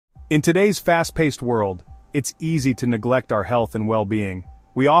In today's fast-paced world, it's easy to neglect our health and well-being.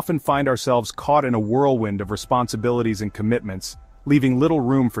 We often find ourselves caught in a whirlwind of responsibilities and commitments, leaving little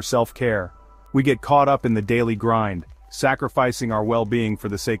room for self-care. We get caught up in the daily grind, sacrificing our well-being for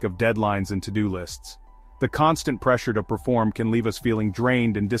the sake of deadlines and to-do lists. The constant pressure to perform can leave us feeling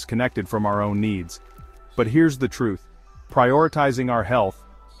drained and disconnected from our own needs. But here's the truth. Prioritizing our health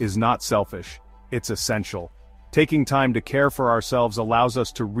is not selfish, it's essential. Taking time to care for ourselves allows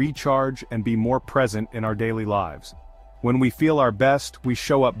us to recharge and be more present in our daily lives. When we feel our best, we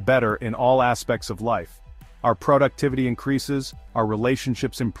show up better in all aspects of life. Our productivity increases, our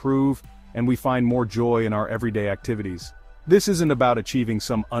relationships improve, and we find more joy in our everyday activities. This isn't about achieving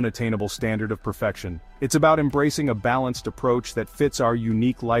some unattainable standard of perfection. It's about embracing a balanced approach that fits our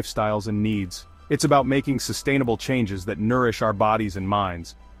unique lifestyles and needs. It's about making sustainable changes that nourish our bodies and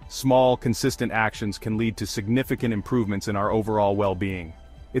minds. Small, consistent actions can lead to significant improvements in our overall well-being.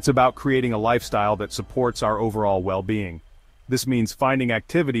 It's about creating a lifestyle that supports our overall well-being. This means finding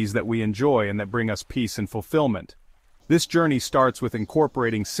activities that we enjoy and that bring us peace and fulfillment. This journey starts with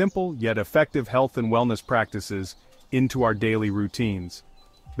incorporating simple yet effective health and wellness practices into our daily routines.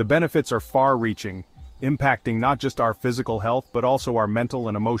 The benefits are far-reaching, impacting not just our physical health but also our mental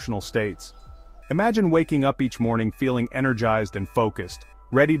and emotional states. Imagine waking up each morning feeling energized and focused,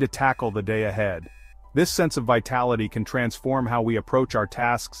 ready to tackle the day ahead. This sense of vitality can transform how we approach our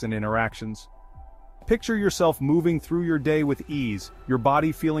tasks and interactions. Picture yourself moving through your day with ease, your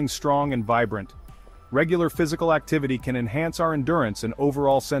body feeling strong and vibrant. Regular physical activity can enhance our endurance and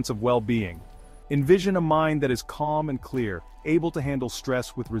overall sense of well-being. Envision a mind that is calm and clear, able to handle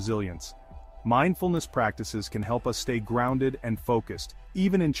stress with resilience. Mindfulness practices can help us stay grounded and focused,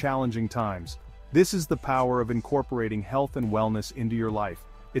 even in challenging times. This is the power of incorporating health and wellness into your life.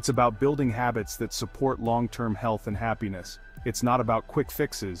 It's about building habits that support long-term health and happiness. It's not about quick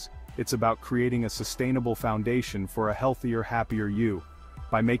fixes, it's about creating a sustainable foundation for a healthier, happier you.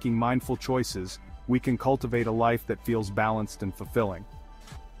 By making mindful choices, we can cultivate a life that feels balanced and fulfilling.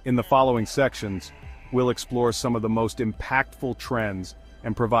 In the following sections, we'll explore some of the most impactful trends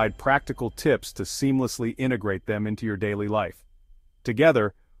and provide practical tips to seamlessly integrate them into your daily life.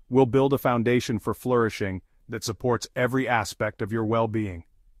 Together, we'll build a foundation for flourishing that supports every aspect of your well-being.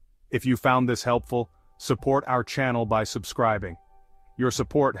 If you found this helpful, support our channel by subscribing. Your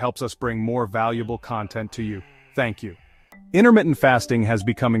support helps us bring more valuable content to you. Thank you. Intermittent fasting has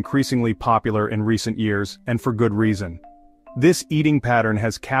become increasingly popular in recent years, and for good reason. This eating pattern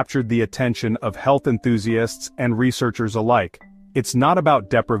has captured the attention of health enthusiasts and researchers alike. It's not about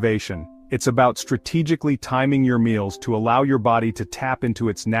deprivation. It's about strategically timing your meals to allow your body to tap into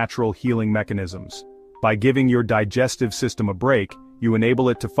its natural healing mechanisms. By giving your digestive system a break, you enable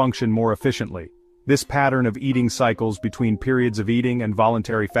it to function more efficiently. This pattern of eating cycles between periods of eating and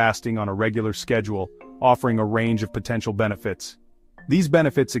voluntary fasting on a regular schedule, offering a range of potential benefits. These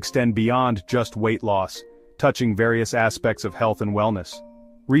benefits extend beyond just weight loss, touching various aspects of health and wellness.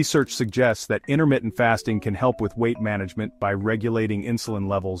 Research suggests that intermittent fasting can help with weight management by regulating insulin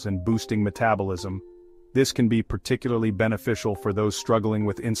levels and boosting metabolism. This can be particularly beneficial for those struggling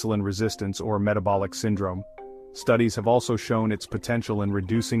with insulin resistance or metabolic syndrome. Studies have also shown its potential in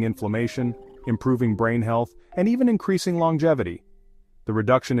reducing inflammation, improving brain health, and even increasing longevity. The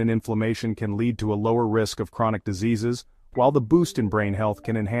reduction in inflammation can lead to a lower risk of chronic diseases, while the boost in brain health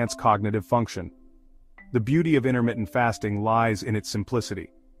can enhance cognitive function. The beauty of intermittent fasting lies in its simplicity.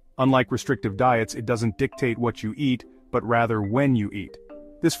 Unlike restrictive diets, it doesn't dictate what you eat, but rather when you eat.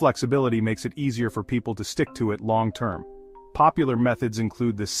 This flexibility makes it easier for people to stick to it long-term. Popular methods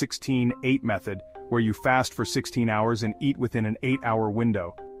include the 16-8 method, where you fast for 16 hours and eat within an 8-hour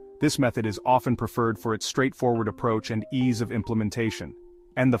window. This method is often preferred for its straightforward approach and ease of implementation.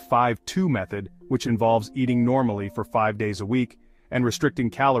 And the 5-2 method, which involves eating normally for 5 days a week, and restricting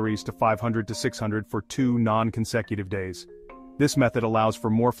calories to 500 to 600 for 2 non-consecutive days. This method allows for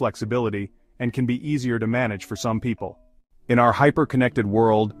more flexibility and can be easier to manage for some people. In our hyper-connected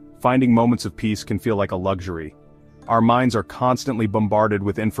world, finding moments of peace can feel like a luxury. Our minds are constantly bombarded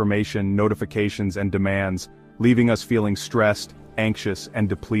with information, notifications, and demands, leaving us feeling stressed, anxious, and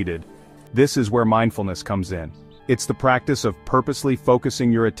depleted. This is where mindfulness comes in. It's the practice of purposely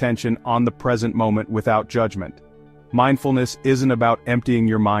focusing your attention on the present moment without judgment. Mindfulness isn't about emptying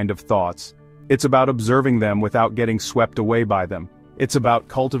your mind of thoughts. It's about observing them without getting swept away by them. It's about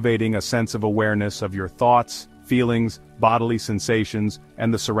cultivating a sense of awareness of your thoughts, feelings, bodily sensations,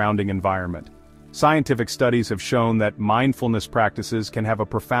 and the surrounding environment. Scientific studies have shown that mindfulness practices can have a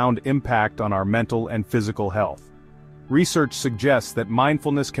profound impact on our mental and physical health. Research suggests that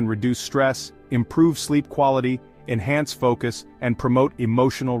mindfulness can reduce stress, improve sleep quality, enhance focus, and promote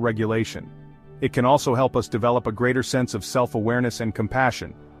emotional regulation. It can also help us develop a greater sense of self-awareness and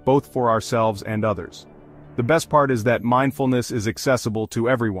compassion, both for ourselves and others. The best part is that mindfulness is accessible to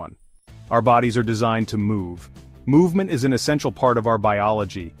everyone. Our bodies are designed to move. Movement is an essential part of our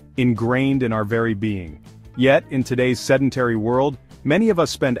biology, ingrained in our very being. Yet, in today's sedentary world, many of us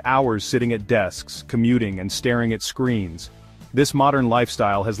spend hours sitting at desks, commuting, and staring at screens. This modern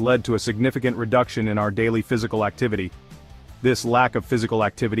lifestyle has led to a significant reduction in our daily physical activity. This lack of physical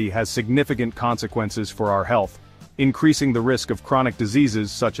activity has significant consequences for our health, increasing the risk of chronic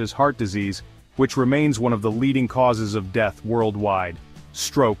diseases such as heart disease, which remains one of the leading causes of death worldwide,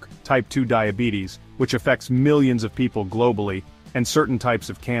 stroke, type 2 diabetes, which affects millions of people globally, and certain types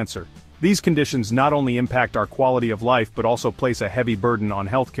of cancer. These conditions not only impact our quality of life but also place a heavy burden on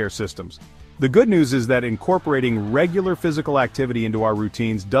healthcare systems. The good news is that incorporating regular physical activity into our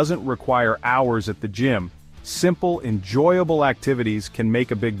routines doesn't require hours at the gym. Simple, enjoyable activities can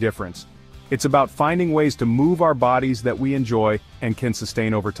make a big difference. It's about finding ways to move our bodies that we enjoy and can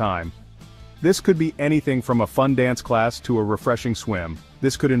sustain over time. This could be anything from a fun dance class to a refreshing swim.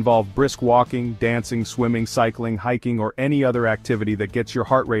 This could involve brisk walking, dancing, swimming, cycling, hiking, or any other activity that gets your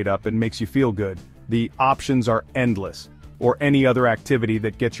heart rate up and makes you feel good. The options are endless. Or any other activity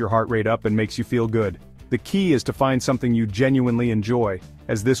that gets your heart rate up and makes you feel good. The key is to find something you genuinely enjoy,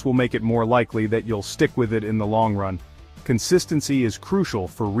 as this will make it more likely that you'll stick with it in the long run. Consistency is crucial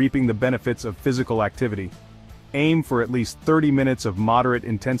for reaping the benefits of physical activity. Aim for at least 30 minutes of moderate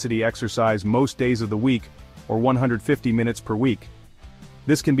intensity exercise most days of the week, or 150 minutes per week.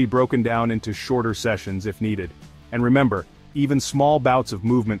 This can be broken down into shorter sessions if needed. And remember, even small bouts of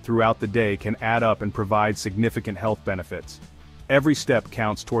movement throughout the day can add up and provide significant health benefits. Every step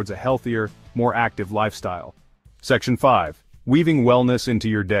counts towards a healthier, more active lifestyle. Section 5. Weaving wellness into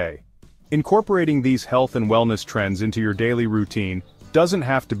your day. Incorporating these health and wellness trends into your daily routine doesn't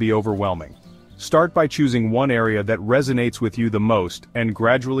have to be overwhelming. Start by choosing one area that resonates with you the most and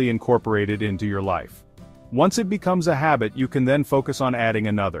gradually incorporate it into your life. Once it becomes a habit, you can then focus on adding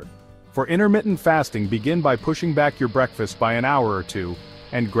another. For intermittent fasting, begin by pushing back your breakfast by an hour or two,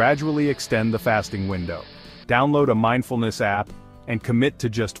 and gradually extend the fasting window. Download a mindfulness app, and commit to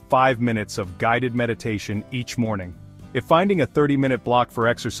just 5 minutes of guided meditation each morning. If finding a 30-minute block for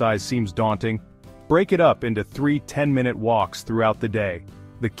exercise seems daunting, break it up into 3 10-minute walks throughout the day.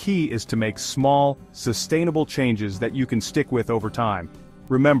 The key is to make small, sustainable changes that you can stick with over time.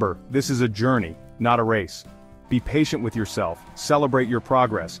 Remember, this is a journey, not a race. Be patient with yourself, celebrate your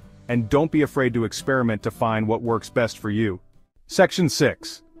progress, and don't be afraid to experiment to find what works best for you. Section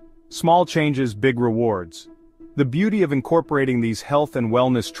 6. Small changes, big rewards. The beauty of incorporating these health and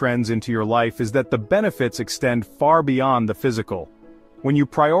wellness trends into your life is that the benefits extend far beyond the physical. When you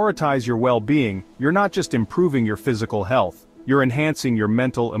prioritize your well-being, you're not just improving your physical health, you're enhancing your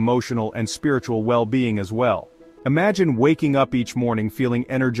mental, emotional, and spiritual well-being as well. Imagine waking up each morning feeling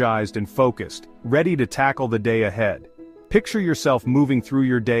energized and focused, ready to tackle the day ahead. Picture yourself moving through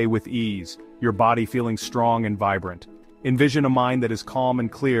your day with ease, your body feeling strong and vibrant. Envision a mind that is calm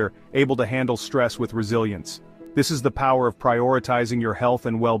and clear, able to handle stress with resilience. This is the power of prioritizing your health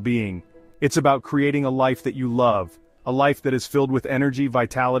and well-being. It's about creating a life that you love, a life that is filled with energy,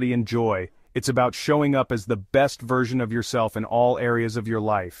 vitality, and joy. It's about showing up as the best version of yourself in all areas of your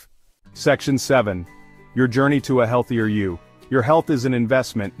life. Section 7. Your journey to a healthier you. Your health is an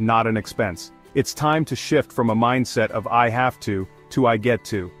investment, not an expense. It's time to shift from a mindset of I have to I get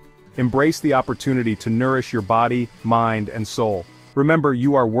to. Embrace the opportunity to nourish your body, mind, and soul. Remember,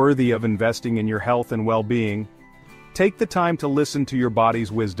 you are worthy of investing in your health and well-being. Take the time to listen to your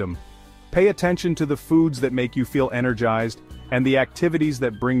body's wisdom. Pay attention to the foods that make you feel energized, and the activities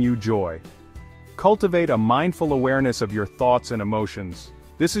that bring you joy. Cultivate a mindful awareness of your thoughts and emotions.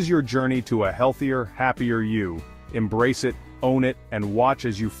 This is your journey to a healthier, happier you. Embrace it, own it, and watch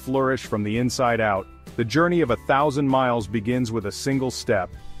as you flourish from the inside out. The journey of 1,000 miles begins with a single step,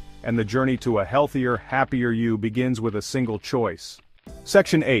 and the journey to a healthier, happier you begins with a single choice.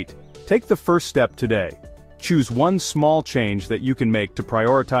 Section 8. Take the first step today. Choose one small change that you can make to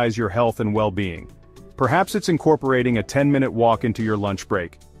prioritize your health and well-being. Perhaps it's incorporating a 10-minute walk into your lunch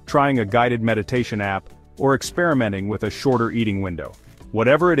break, trying a guided meditation app, or experimenting with a shorter eating window.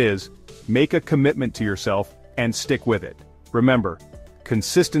 Whatever it is, make a commitment to yourself and stick with it. Remember,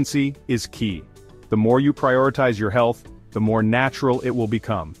 consistency is key. The more you prioritize your health, the more natural it will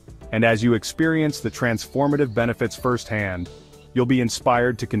become. And as you experience the transformative benefits firsthand, you'll be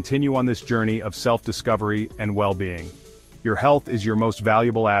inspired to continue on this journey of self-discovery and well-being. Your health is your most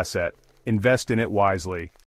valuable asset. Invest in it wisely.